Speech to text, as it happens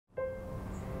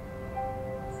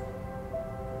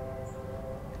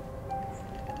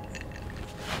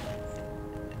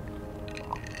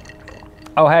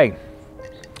Oh, hey.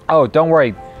 Oh, don't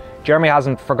worry. Jeremy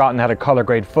hasn't forgotten how to color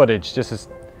grade footage. This is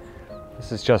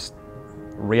just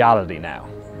reality now.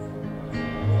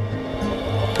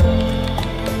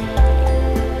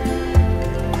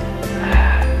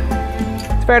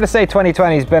 It's fair to say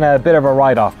 2020 has been a bit of a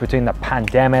write-off between the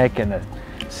pandemic and the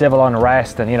civil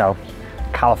unrest and, you know,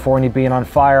 California being on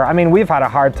fire. I mean, we've had a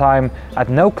hard time at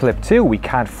Noclip too. We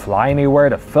can't fly anywhere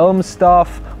to film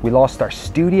stuff. We lost our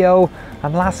studio,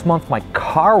 and last month my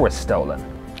car was stolen.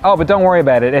 Oh, but don't worry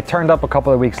about it. It turned up a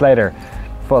couple of weeks later,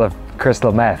 full of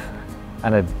crystal meth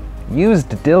and a used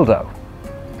dildo.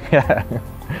 Yeah,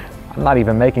 I'm not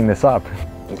even making this up.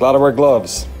 I'm glad I wear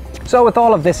gloves. So with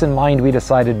all of this in mind, we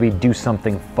decided we'd do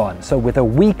something fun. So with a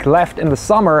week left in the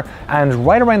summer and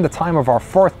right around the time of our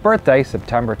 4th birthday,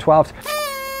 September 12th,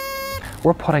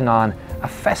 we're putting on a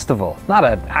festival. Not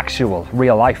an actual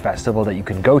real-life festival that you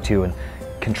can go to and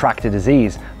contract a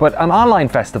disease, but an online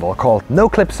festival called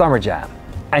Noclip Summer Jam.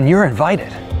 And you're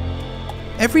invited.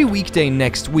 Every weekday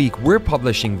next week, we're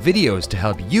publishing videos to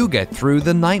help you get through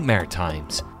the nightmare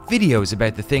times. Videos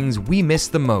about the things we miss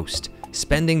the most,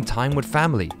 spending time with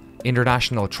family,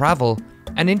 international travel,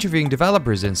 and interviewing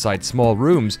developers inside small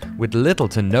rooms with little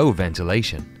to no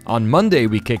ventilation. On Monday,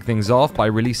 we kick things off by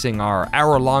releasing our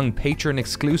hour-long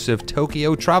patron-exclusive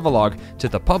Tokyo travelogue to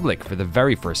the public for the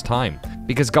very first time.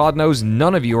 Because God knows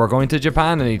none of you are going to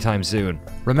Japan anytime soon.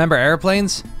 Remember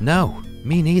airplanes? No,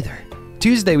 me neither.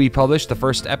 Tuesday, we published the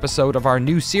first episode of our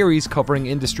new series covering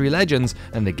industry legends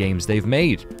and the games they've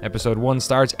made. Episode 1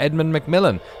 stars Edmund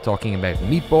Macmillan talking about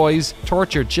Meat Boys,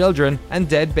 tortured children, and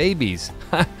dead babies.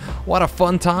 What a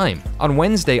fun time! On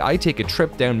Wednesday, I take a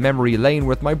trip down memory lane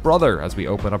with my brother as we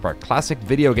open up our classic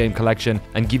video game collection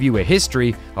and give you a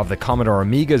history of the Commodore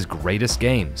Amiga's greatest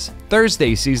games.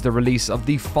 Thursday sees the release of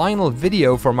the final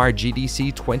video from our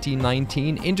GDC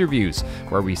 2019 interviews,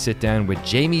 where we sit down with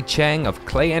Jamie Cheng of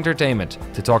Clay Entertainment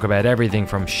to talk about everything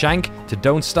from Shank to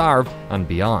Don't Starve and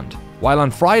beyond. While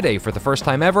on Friday, for the first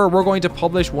time ever, we're going to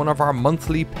publish one of our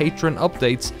monthly patron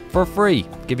updates for free,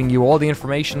 giving you all the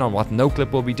information on what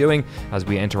Noclip will be doing as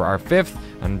we enter our 5th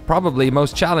and probably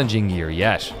most challenging year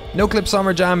yet. Noclip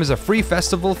Summer Jam is a free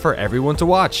festival for everyone to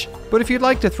watch, but if you'd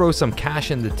like to throw some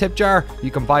cash in the tip jar, you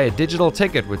can buy a digital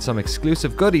ticket with some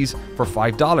exclusive goodies for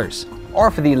 $5. Or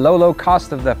for the low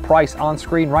cost of the price on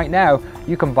screen right now,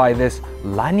 you can buy this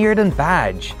lanyard and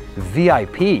badge,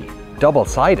 VIP,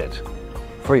 double-sided,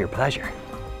 for your pleasure.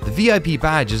 The VIP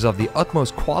badge is of the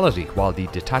utmost quality, while the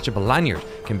detachable lanyard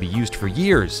can be used for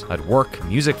years at work,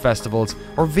 music festivals,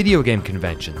 or video game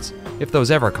conventions, if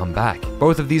those ever come back.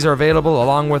 Both of these are available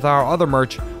along with our other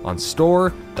merch on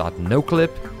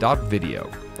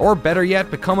store.noclip.video. Or better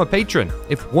yet, become a patron.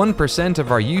 If 1%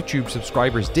 of our YouTube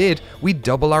subscribers did, we'd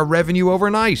double our revenue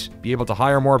overnight, be able to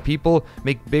hire more people,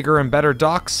 make bigger and better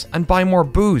docs, and buy more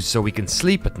booze so we can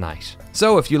sleep at night.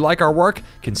 So if you like our work,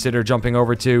 consider jumping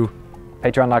over to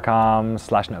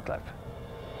patreon.com/noclip.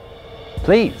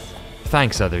 Please.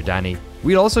 Thanks, Other Danny.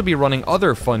 We'll also be running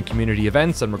other fun community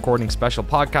events and recording special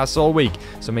podcasts all week,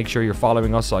 so make sure you're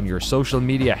following us on your social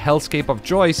media hellscape of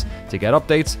choice to get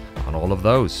updates on all of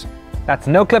those. That's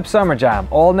Noclip Summer Jam,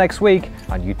 all next week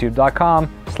on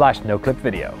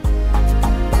youtube.com/noclipvideo.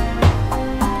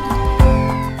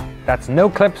 That's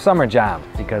Noclip Summer Jam,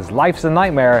 because life's a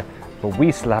nightmare, but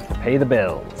we still have to pay the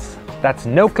bills. That's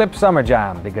Noclip Summer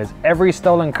Jam, because every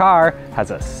stolen car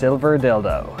has a silver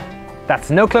dildo.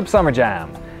 That's Noclip Summer Jam,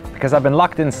 because I've been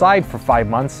locked inside for 5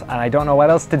 months and I don't know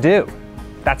what else to do.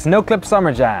 That's Noclip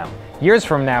Summer Jam. Years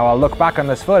from now, I'll look back on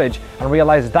this footage and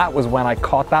realize that was when I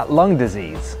caught that lung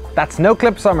disease. That's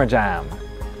Noclip Summer Jam.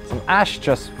 Some ash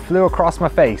just flew across my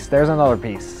face. There's another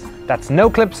piece. That's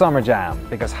Noclip Summer Jam,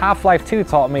 because Half-Life 2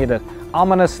 taught me that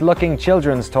ominous-looking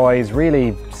children's toys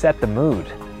really set the mood.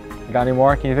 You got any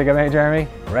more? Can you think of any, Jeremy?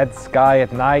 Red sky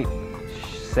at night,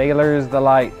 sailor's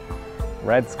delight.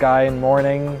 Red sky in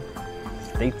morning,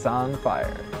 states on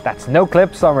fire. That's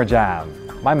Noclip Summer Jam.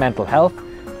 My mental health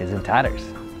is in tatters.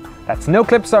 That's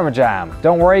Noclip Summer Jam.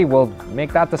 Don't worry, we'll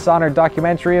make that Dishonored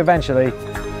documentary eventually.